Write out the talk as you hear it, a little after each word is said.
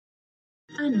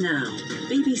And now,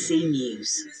 BBC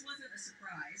News.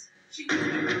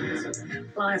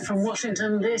 Live from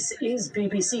Washington, this is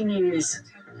BBC News.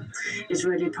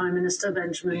 Israeli Prime Minister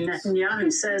Benjamin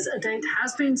Netanyahu says a date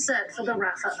has been set for the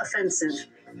Rafah offensive.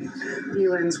 The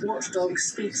UN's watchdog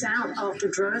speaks out after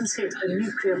drones hit a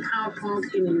nuclear power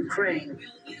plant in Ukraine.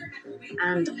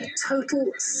 And a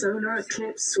total solar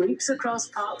eclipse sweeps across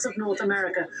parts of North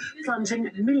America,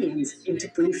 plunging millions into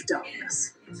brief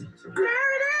darkness. There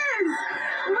it is!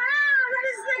 Wow, that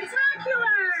is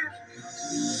spectacular!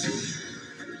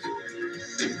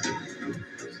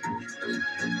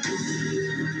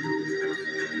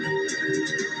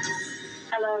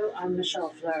 Hello, I'm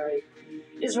Michelle Fleury.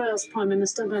 Israel's Prime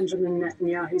Minister Benjamin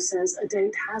Netanyahu says a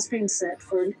date has been set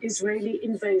for an Israeli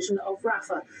invasion of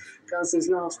Rafah, Gaza's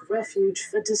last refuge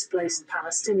for displaced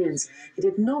Palestinians. He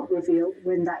did not reveal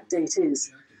when that date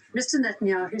is. Mr.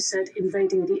 Netanyahu said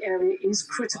invading the area is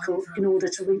critical in order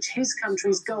to reach his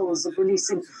country's goals of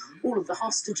releasing all of the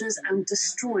hostages and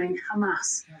destroying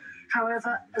Hamas.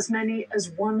 However, as many as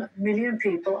 1 million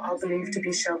people are believed to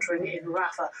be sheltering in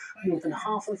Rafah, more than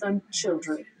half of them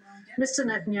children. Mr.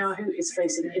 Netanyahu is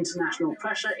facing international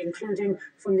pressure, including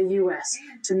from the US,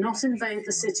 to not invade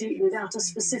the city without a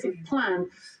specific plan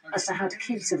as to how to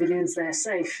keep civilians there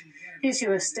safe. Here's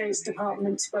US State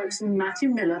Department spokesman Matthew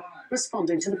Miller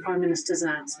responding to the Prime Minister's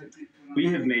announcement. We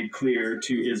have made clear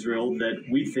to Israel that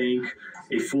we think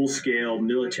a full-scale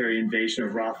military invasion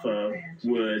of Rafah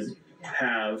would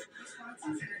have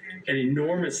an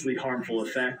enormously harmful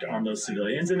effect on those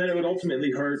civilians, and that it would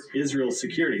ultimately hurt Israel's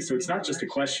security. So it's not just a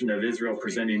question of Israel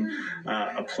presenting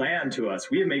a plan to us.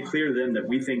 We have made clear to them that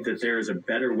we think that there is a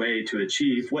better way to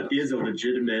achieve what is a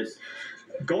legitimate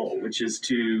goal, which is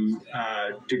to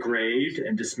degrade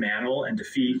and dismantle and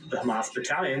defeat the Hamas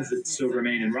battalions that still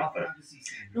remain in Rafah.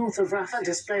 North of Rafah,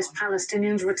 displaced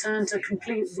Palestinians returned to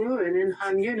complete ruin in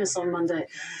Khan Yunis on Monday.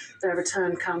 Their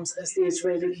return comes as the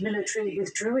Israeli military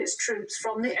withdrew its troops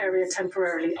from the area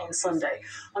temporarily on Sunday.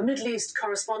 Our Middle East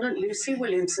correspondent Lucy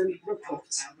Williamson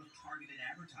reports.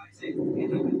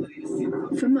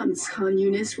 For months, Khan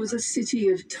Yunis was a city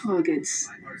of targets.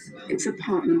 Its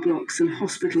apartment blocks and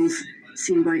hospitals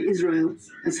seen by Israel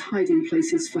as hiding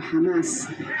places for Hamas.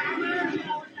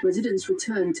 Residents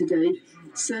returned today,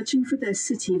 searching for their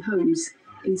city homes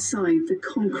inside the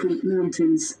concrete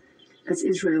mountains, as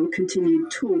Israel continued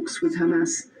talks with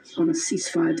Hamas on a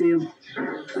ceasefire deal.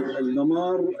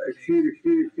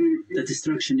 The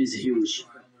destruction is huge.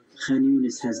 Khan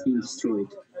Yunis has been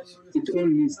destroyed. It all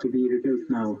needs to be rebuilt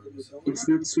now. It's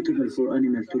not suitable for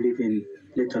animals to live in,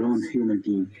 let alone human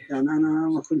beings. I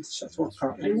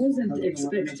wasn't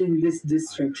expecting this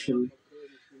destruction.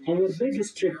 Our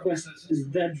biggest request is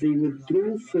that they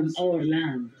withdraw from our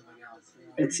land.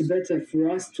 It's better for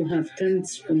us to have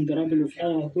tents on the rubble of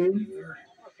our home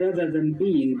rather than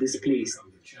being displaced.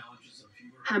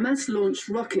 Hamas launched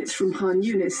rockets from Khan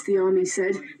Yunis, the army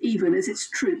said, even as its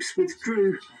troops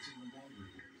withdrew.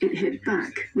 It hit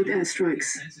back with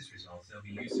airstrikes.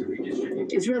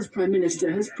 Israel's Prime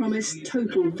Minister has promised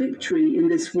total victory in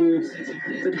this war,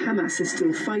 but Hamas is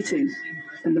still fighting,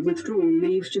 and the withdrawal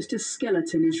leaves just a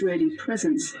skeleton Israeli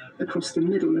presence across the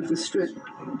middle of the Strip.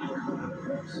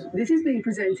 This is being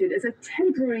presented as a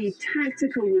temporary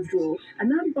tactical withdrawal, and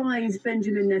that buys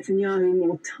Benjamin Netanyahu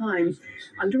more time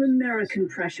under American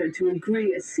pressure to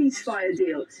agree a ceasefire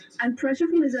deal and pressure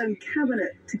from his own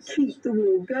cabinet to keep the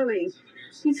war going.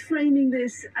 He's framing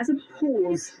this as a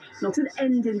pause, not an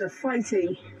end in the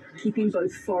fighting, keeping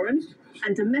both foreign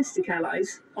and domestic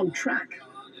allies on track.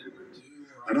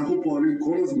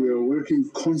 We are working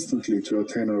constantly to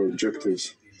attain our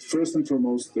objectives. First and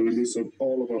foremost, the release of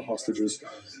all of our hostages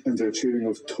and the achieving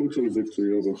of total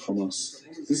victory over Hamas.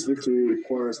 This victory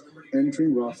requires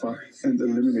entering Rafah and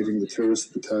eliminating the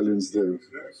terrorist battalions there.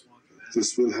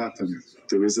 This will happen.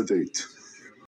 There is a date.